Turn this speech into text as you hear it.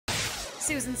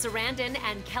Susan Sarandon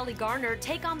and Kelly Garner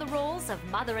take on the roles of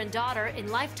mother and daughter in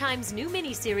Lifetime's new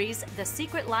miniseries, The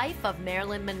Secret Life of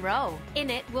Marilyn Monroe. In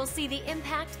it, we'll see the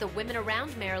impact the women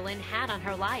around Marilyn had on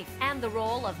her life and the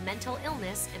role of mental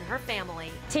illness in her family.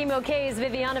 Team OK's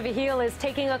Viviana Vigil is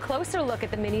taking a closer look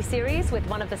at the miniseries with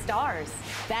one of the stars.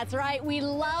 That's right. We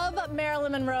love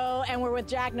Marilyn Monroe, and we're with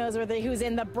Jack Noseworthy, who's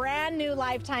in the brand new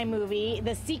Lifetime movie,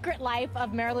 The Secret Life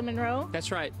of Marilyn Monroe.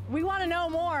 That's right. We want to know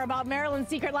more about Marilyn's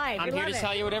secret life. I'm here to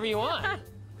tell you whatever you want.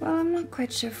 Well, I'm not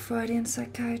quite sure Freudian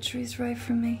psychiatry is right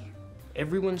for me.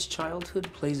 Everyone's childhood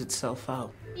plays itself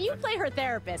out. You play her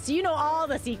therapist, so you know all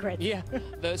the secrets. Yeah.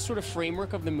 The sort of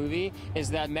framework of the movie is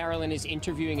that Marilyn is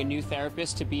interviewing a new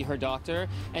therapist to be her doctor,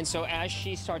 and so as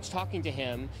she starts talking to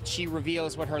him, she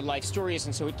reveals what her life story is,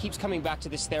 and so it keeps coming back to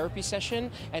this therapy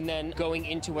session and then going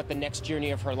into what the next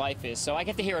journey of her life is. So I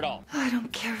get to hear it all. Oh, I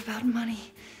don't care about money.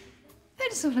 I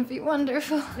just want to be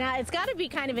wonderful. Now, it's got to be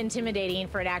kind of intimidating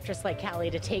for an actress like Kelly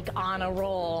to take on a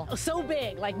role so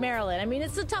big like Marilyn. I mean,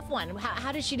 it's a tough one.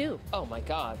 How did she do? Oh my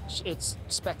God, it's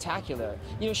spectacular.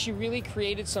 You know, she really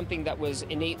created something that was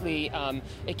innately,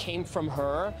 it came from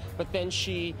her, but then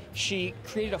she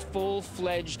created a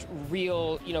full-fledged,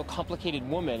 real, you know, complicated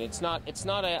woman. It's not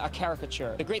a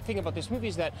caricature. The great thing about this movie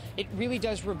is that it really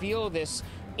does reveal this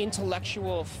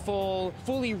intellectual,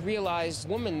 fully realized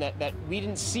woman that we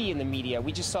didn't see in the media.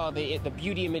 We just saw the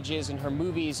beauty images in her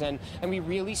movies, and we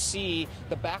really see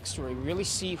the backstory. We really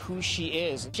see who she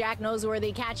is. Jack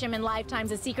Noseworthy, catch him in Lifetime's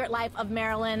The Secret Life of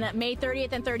Marilyn, May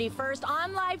 30th and 31st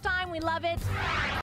on Lifetime. We love it.